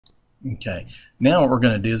Okay, now what we're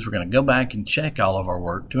going to do is we're going to go back and check all of our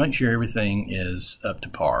work to make sure everything is up to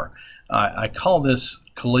par. I call this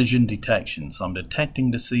collision detection. So I'm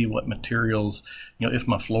detecting to see what materials, if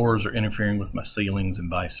my floors are interfering with my ceilings and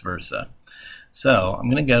vice versa. So I'm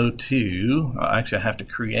going to go to, actually I have to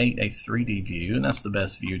create a 3D view, and that's the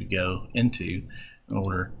best view to go into in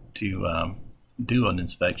order to do an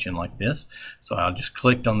inspection like this. So I just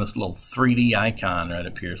clicked on this little 3D icon right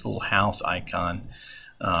up here, this little house icon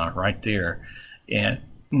right there, and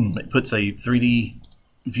it puts a 3D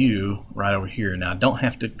view right over here. Now I don't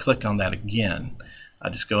have to click on that again. I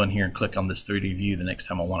just go in here and click on this 3D view the next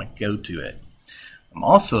time I want to go to it. I'm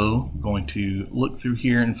also going to look through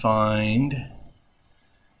here and find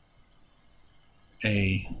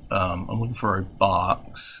I'm looking for a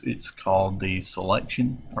box. It's called the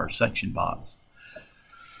selection or section box.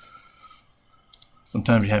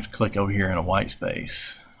 Sometimes you have to click over here in a white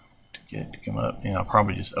space to get it to come up, and I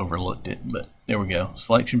probably just overlooked it, but there we go,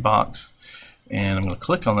 selection box. And I'm going to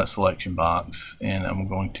click on that selection box, and I'm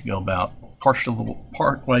going to go about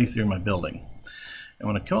part way through my building. I'm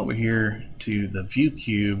going to come over here to the view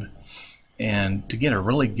cube, and to get a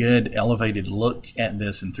really good elevated look at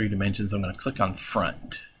this in 3 dimensions, I'm going to click on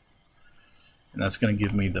front, and that's going to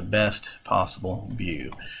give me the best possible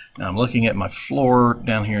view. Now I'm looking at my floor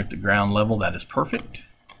down here at the ground level. That is perfect.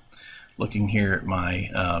 Looking here at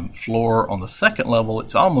my floor on the second level,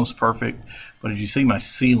 it's almost perfect, but as you see, my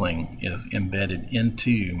ceiling is embedded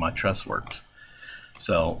into my truss works.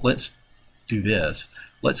 So let's do this.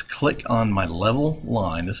 Let's click on my level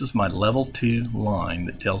line. This is my level 2 line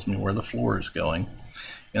that tells me where the floor is going,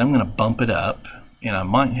 and I'm going to bump it up, and I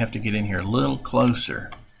might have to get in here a little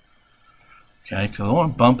closer. Okay, because I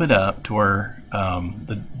want to bump it up to where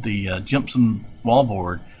the gypsum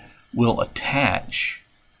wallboard will attach.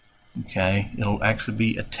 Okay, it'll actually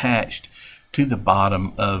be attached to the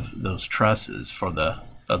bottom of those trusses for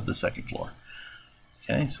of the second floor.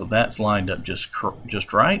 Okay, so that's lined up just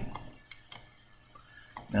right.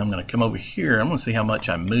 Now I'm going to come over here. I'm going to see how much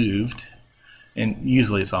I moved, and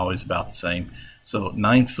usually it's always about the same. So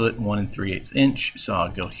 9 foot 1 3/8 inch. So I'll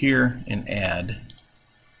go here and add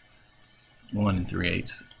 1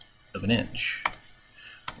 3/8 of an inch.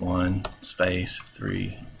 1 space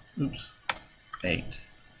 3, 8.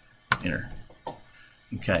 Enter.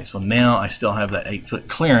 Okay, so now I still have that 8 foot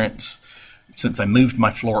clearance. Since I moved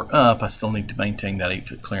my floor up, I still need to maintain that 8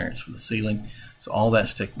 foot clearance for the ceiling. So all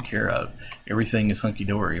that's taken care of. Everything is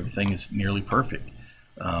hunky-dory. Everything is nearly perfect.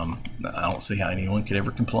 I don't see how anyone could ever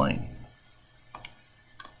complain.